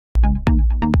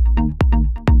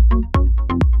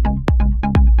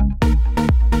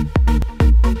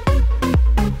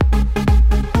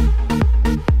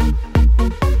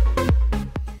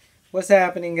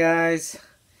happening, guys?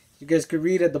 You guys could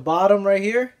read at the bottom right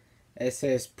here. It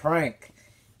says prank.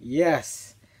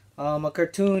 Yes, a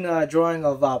cartoon drawing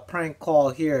of a prank call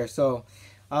here. So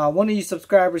one of you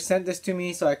subscribers sent this to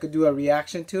me so I could do a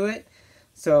reaction to it.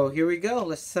 So here we go.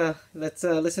 Let's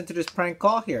listen to this prank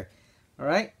call here. All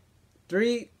right,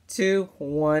 3, 2,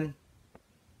 1.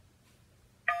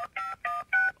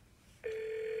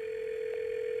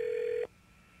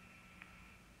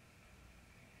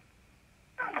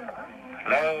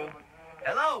 Hello?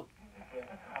 Hello?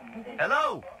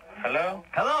 Hello? Hello?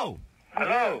 Hello?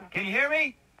 Hello? Can you hear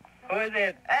me? Who is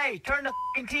it? Hey, turn the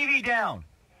fucking TV down.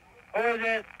 Who is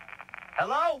it?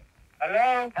 Hello?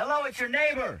 Hello? Hello, it's your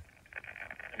neighbor.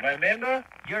 My member?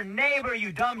 Your neighbor,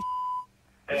 you dumb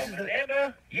This is My the...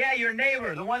 neighbor? Yeah, your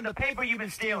neighbor, the paper you've been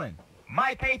stealing.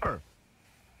 My paper.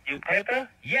 You paper?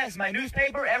 Yes, my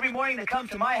newspaper every morning that comes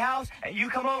to my house, and you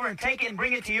come over and take it and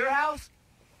bring it to your house?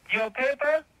 Your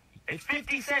paper? It's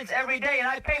 50 cents every day, and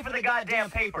I pay for the goddamn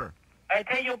paper. I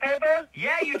take your paper?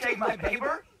 Yeah, you take my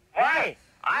paper. Why?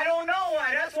 I don't know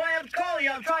why. That's why I'm calling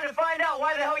you. I'm trying to find out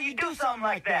why the hell you do something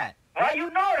like that. Why you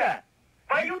know that?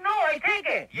 Why you know I take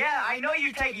it? Yeah, I know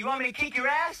you take it. You want me to kick your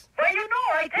ass? Why you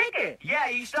know I take it? Yeah,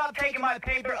 you stop taking my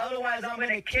paper, otherwise I'm going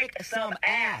to kick some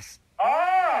ass.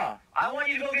 Oh! I want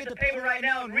you to go get the paper right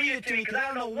now and read it to me, because I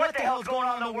don't know what the hell's going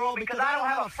on in the world, because I don't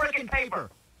have a freaking paper.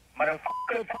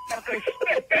 Motherfucker,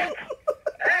 shit, bitch!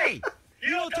 Hey,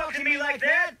 you don't talk to me like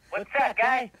that. What's that,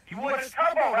 guy? You want a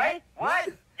trouble, right? What?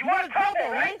 You want a trouble,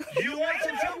 right? You want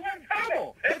some trouble? You want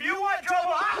trouble? If you want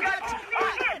trouble, I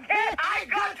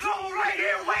got trouble right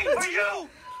here waiting for you.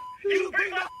 You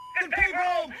bring my fucking paper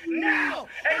home now,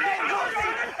 and then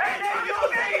you'll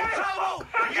get in trouble.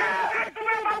 Yeah.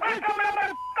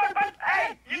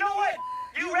 Hey, you know what?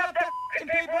 You wrap that fucking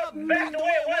paper up back the way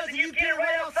it was, and you get it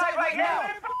right outside right now.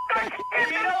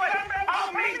 And you know what?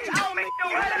 I'll meet you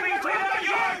right in between our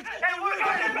yards, and we're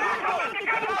gonna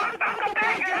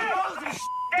take this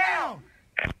down.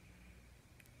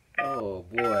 Oh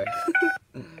boy.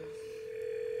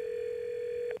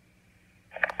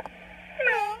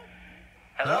 Hello?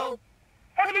 Hello?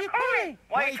 What are you calling?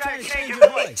 Why are you trying to change your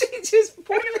voice? Change his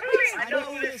voice. I know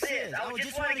who this is. I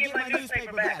just want to get my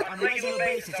newspaper back on a regular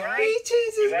basis, all He right?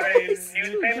 changed You want a his voice.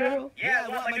 newspaper? Yeah, I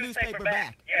want my newspaper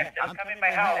back. Yeah, just come in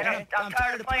my house. And I'm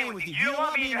tired of playing with you. You don't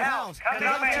want me in your house. Come Because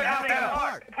in I'm my tearing house everything now.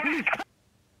 apart.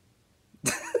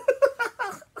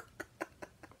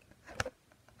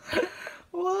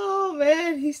 Whoa,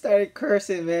 man, he started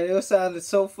cursing, man. It sounded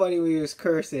so funny when he was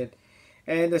cursing.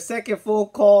 And the second phone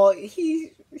call,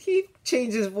 he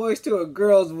changed his voice to a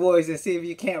girl's voice and see if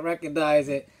you can't recognize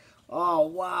it. Oh,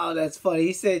 wow, that's funny.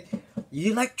 He said,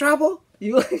 "You like trouble?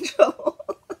 You like trouble?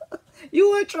 You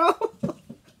want trouble?"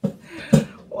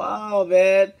 Wow,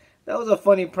 man. That was a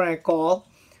funny prank call.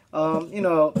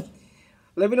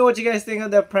 Let me know what you guys think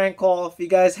of that prank call. If you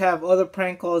guys have other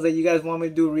prank calls that you guys want me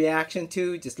to do a reaction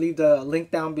to, just leave the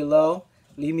link down below.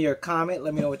 Leave me your comment.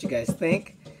 Let me know what you guys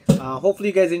think. Hopefully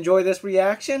you guys enjoy this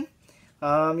reaction.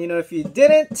 If you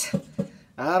didn't,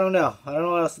 I don't know. I don't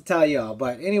know what else to tell y'all.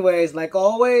 But anyways, like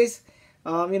always,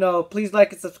 please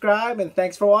like and subscribe. And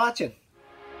thanks for watching.